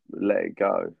have let it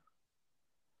go.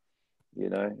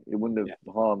 It wouldn't have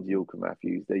harmed York and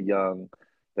Matthews. They're young.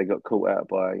 They got caught out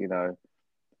by,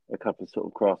 a couple of sort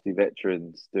of crafty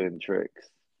veterans doing tricks.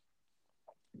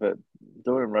 But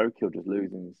Dawn and Roadkill just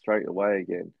losing straight away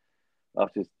again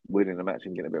after just winning the match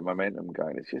and getting a bit of momentum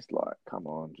going. It's just come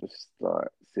on, just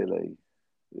silly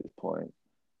at this point.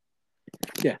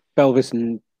 Yeah, Belvis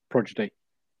and Prodigy.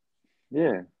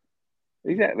 Yeah,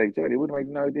 exactly. It would make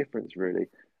no difference, really.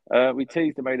 We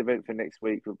teased the main event for next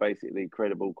week with basically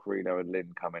Credible, Corino, and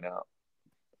Lynn coming out.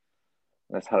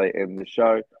 That's how they end the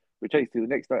show. We take to the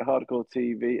Next Night Hardcore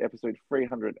TV, episode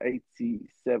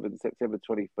 387, September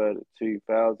 23rd,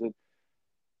 2000.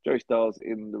 Joey Styles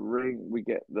in the ring. We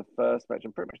get the first match,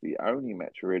 and pretty much the only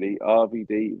match, really.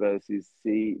 RVD versus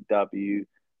CW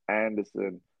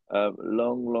Anderson.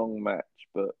 Long match,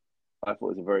 but I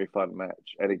thought it was a very fun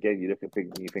match. And again, you look at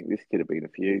things and you think this could have been a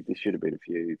feud. This should have been a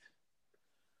feud.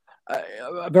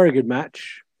 A very good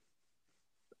match.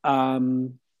 So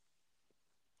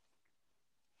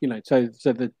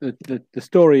the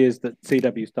story is that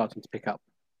CW is starting to pick up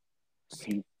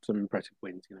some impressive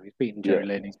wins. He's beaten Jerry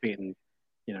Lynn, he's beaten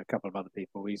a couple of other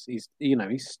people. He's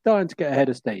starting to get ahead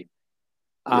of steam,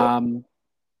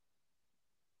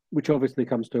 which obviously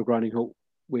comes to a grinding halt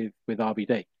with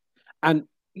RVD. And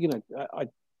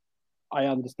I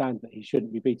understand that he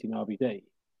shouldn't be beating RVD,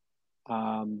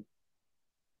 but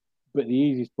the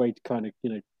easiest way to kind of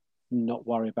not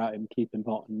worry about him, keep him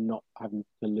hot, and not having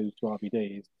to lose to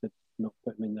RVD is to not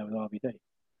put him in there with RVD.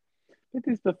 But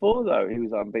this before, though, he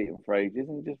was unbeaten for ages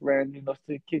and just randomly lost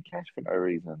to Kid Cash for no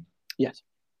reason. Yes.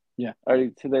 Yeah. Only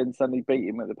to then suddenly beat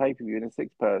him at the pay-per-view in a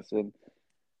six-person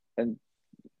and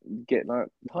get like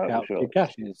title shots. Kid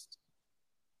Cash is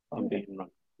unbeaten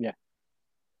run. Yeah.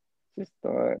 Just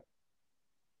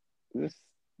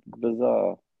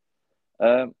bizarre.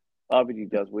 RVD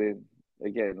does win.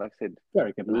 Again, like I said,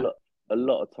 very good match. A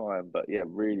lot of time, but yeah,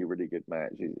 really, really good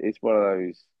match. It's one of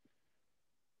those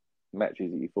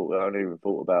matches that you thought, I only even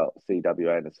thought about CW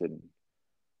Anderson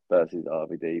versus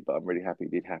RVD, but I'm really happy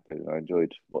it did happen and I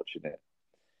enjoyed watching it.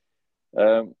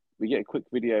 We get a quick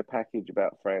video package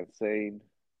about Francine.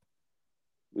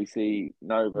 We see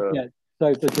Nova. Yeah,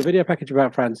 so the video package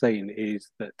about Francine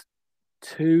is that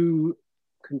two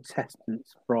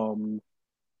contestants from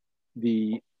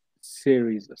the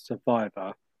series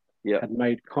Survivor had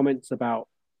made comments about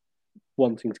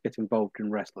wanting to get involved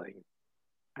in wrestling,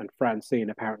 and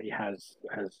Francine apparently has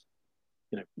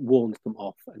warned them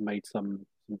off and made some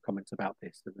comments about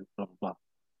this and blah blah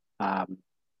blah.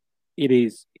 It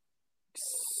is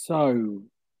so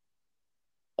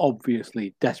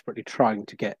obviously desperately trying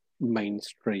to get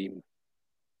mainstream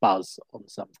buzz on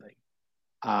something.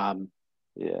 And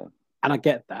I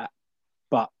get that,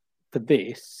 but for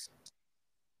this,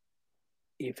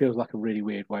 it feels like a really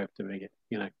weird way of doing it.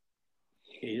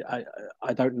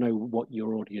 I don't know what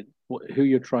your audience, who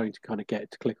you're trying to kind of get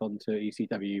to click onto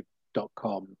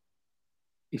ECW.com,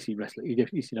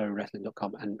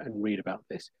 ECWWrestling.com and read about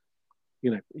this.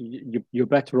 You're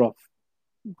better off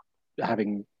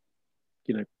having,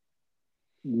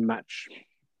 match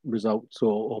results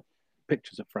or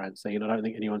pictures of Francine. I don't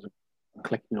think anyone's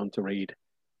clicking on to read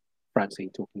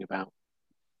Francine talking about.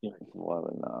 Well,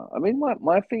 no. I mean,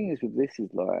 my thing is with this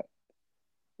is like,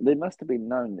 they must have been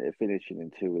known that they're finishing in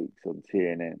 2 weeks on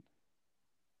TNN.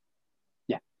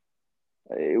 Yeah.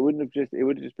 It would have just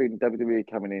been WWE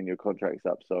coming in, your contract's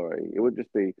up, sorry. It would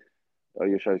just be, oh,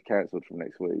 your show's cancelled from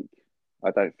next week.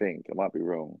 I don't think. I might be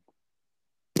wrong.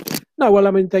 No, well,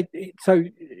 I mean, so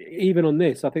even on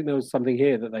this, I think there was something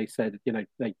here that they said,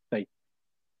 they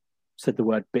said the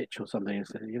word bitch or something and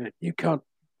said, you can't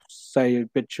say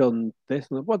bitch on this.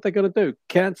 And what they're going to do?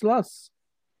 Cancel us?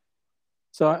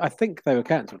 So I think they were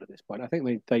cancelled at this point. I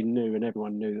think they knew, and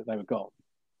everyone knew that they were gone.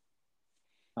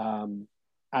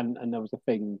 And there was a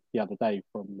thing the other day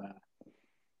from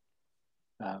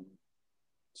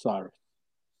Cyrus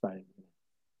saying,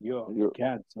 "You're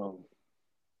cancelled."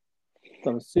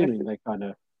 So I'm assuming they kind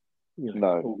of,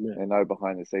 no, they know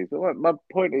behind the scenes. But my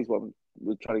point is, what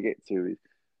we're trying to get to is,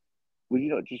 would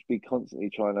you not just be constantly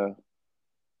trying to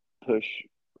push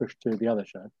to the other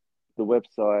show, the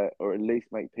website, or at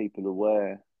least make people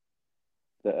aware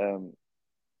that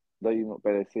though you're not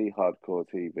better see hardcore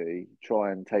TV,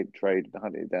 try and tape trade and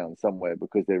hunt it down somewhere,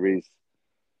 because there is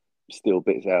still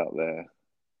bits out there.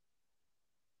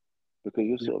 Because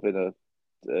you're sort of in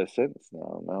a sense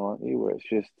now, aren't you? Where it's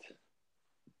just,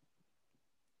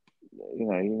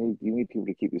 you need people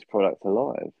to keep this product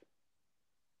alive.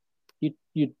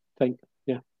 You'd think,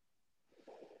 yeah.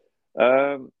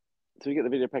 So we get the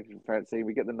video package from Francine,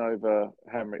 we get the Nova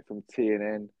Hamrick from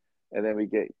TNN, and then we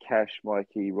get Cash,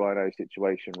 Mikey, Rhino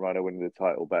situation, Rhino winning the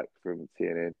title back from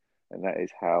TNN, and that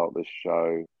is how the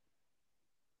show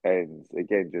ends.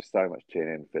 Again, just so much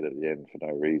TNN fit at the end for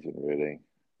no reason, really.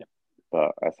 Yep.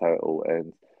 But that's how it all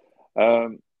ends.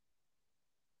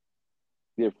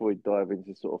 Before we dive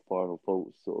into sort of final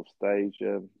thoughts sort of stage,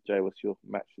 Jay, what's your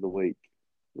match of the week?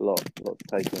 Lots to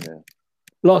take in there.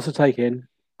 Lots to take in.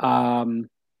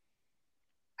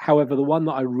 However, the one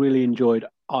that I really enjoyed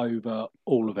over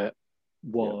all of it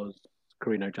was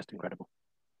Corino Just Incredible.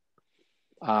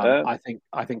 I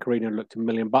think Carino looked $1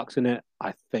 million in it.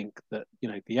 I think that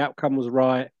the outcome was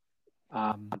right.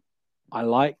 I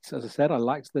liked, as I said,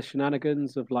 the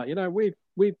shenanigans of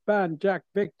we've banned Jack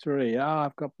Victory.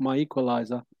 I've got my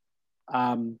equalizer.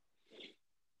 I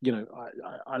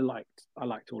liked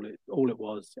all it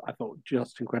was. I thought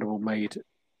Just Incredible made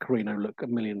Carino look $1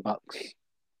 million,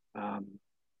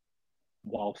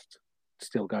 whilst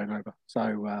still going over. So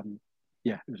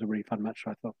it was a really fun match,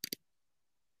 I thought.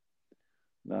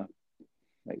 No,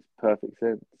 makes perfect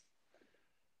sense.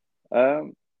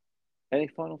 Any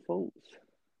final thoughts?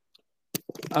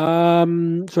 So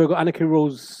we've got Anarchy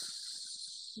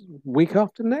Rules week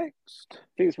after next. I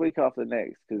think it's week after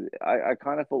next because I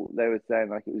kind of thought they were saying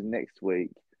like it was next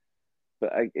week,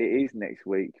 but it is next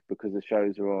week because the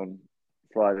shows are on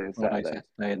Friday and Saturday,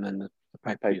 and then the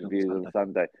pay-per-views on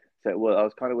Sunday. So I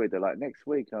was kind of weird. They're like next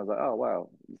week, and I was like, oh wow,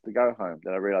 it's the go home.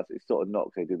 Then I realised it's sort of not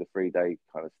because they do the 3-day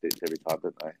kind of stitch every time,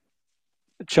 don't they?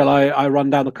 Shall I run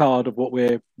down the card of what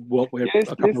we're a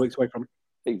couple of weeks away from?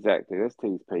 Exactly. Let's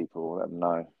tease people. Let them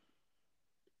know.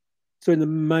 So in the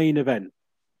main event,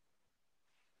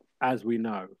 as we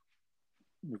know,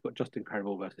 we've got Just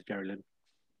Incredible versus Jerry Lynn.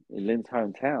 In Lynn's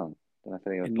hometown. Don't know if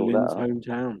anyone in pulled Lynn's that up.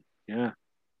 hometown, yeah.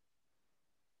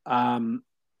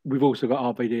 We've also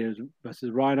got RVD versus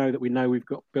Rhino that we know we've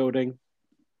got building.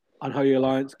 Unholy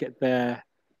Alliance get their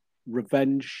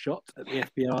revenge shot at the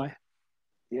FBI.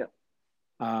 Yeah.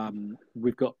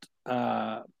 We've got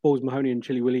Balls Mahoney and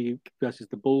Chili Willy versus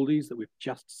the Baldies that we've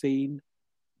just seen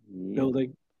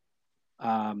building.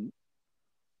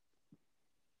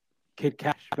 Kid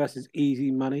Cash versus Easy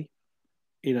Money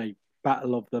in a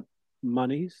battle of the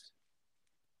monies.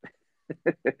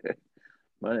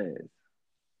 Monies.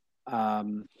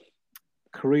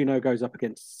 Carino goes up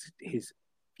against his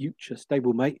future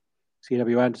stablemate,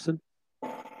 C.W. Anderson.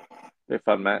 They're a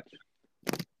fun match.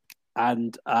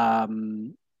 And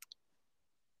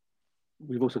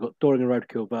we've also got Doring and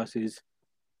Roadkill versus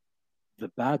the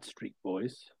Bad Street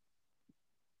Boys.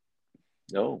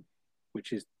 Oh.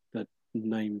 Which is the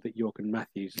name that York and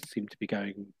Matthews seem to be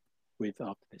going with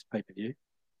after this pay-per-view.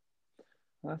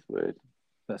 That's weird.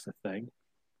 That's the thing.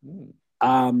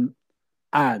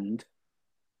 And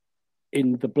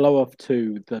in the blow-off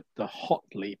to the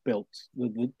hotly built,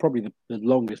 probably the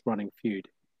longest running feud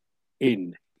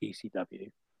in ECW,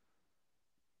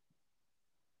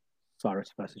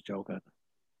 Cyrus versus Joel Gertner.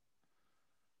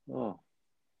 Oh,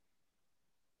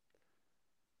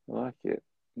 I like it.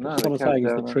 No, what I'm saying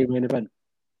is the true main event.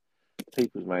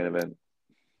 People's main event.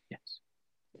 Yes.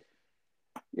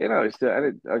 You know, I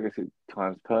guess it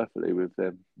times perfectly with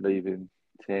them leaving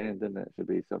TNN, doesn't it? It should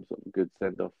be some sort of good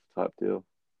send-off type deal.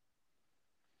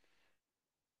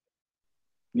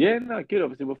 Yeah, no, good.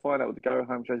 Obviously, we'll find out with the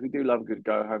go-home shows. We do love a good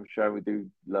go-home show. We do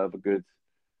love a good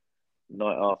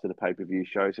night after the pay-per-view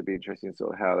show. So it'll be interesting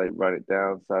sort of how they run it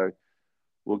down. So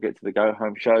we'll get to the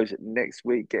go-home shows next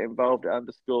week. Get involved at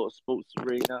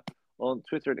 _sportsarena on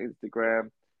Twitter and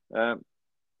Instagram.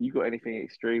 You got anything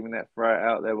extreme in that, throw it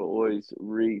out there. We'll always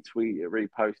retweet it,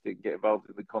 repost it, get involved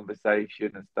in the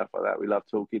conversation and stuff like that. We love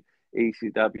talking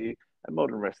ECW and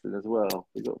modern wrestling as well.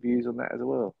 We've got views on that as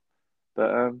well.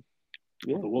 But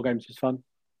yeah, the War Games is fun.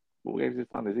 War Games is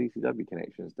fun. There's ECW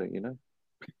connections, don't you know?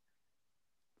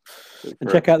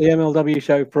 And check out the MLW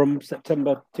show from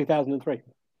September 2003.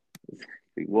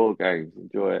 War Games,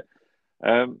 enjoy it.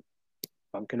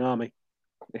 Funkin' Army.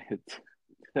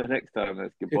 Next time,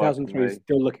 that's goodbye. 2003 is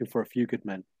still looking for a few good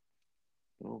men.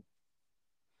 Oh.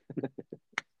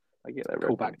 I get that.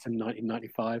 Call back to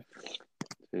 1995.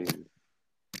 Jeez.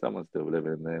 Someone's still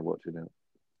living in there watching it.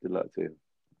 Good luck to you.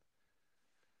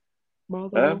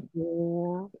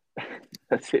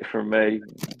 That's it from me.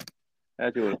 How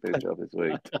do you want to finish off this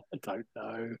week? I don't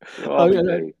know.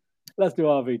 RVD. Let's do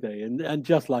RVD. And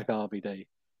just like RVD,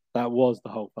 that was the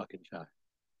whole fucking show.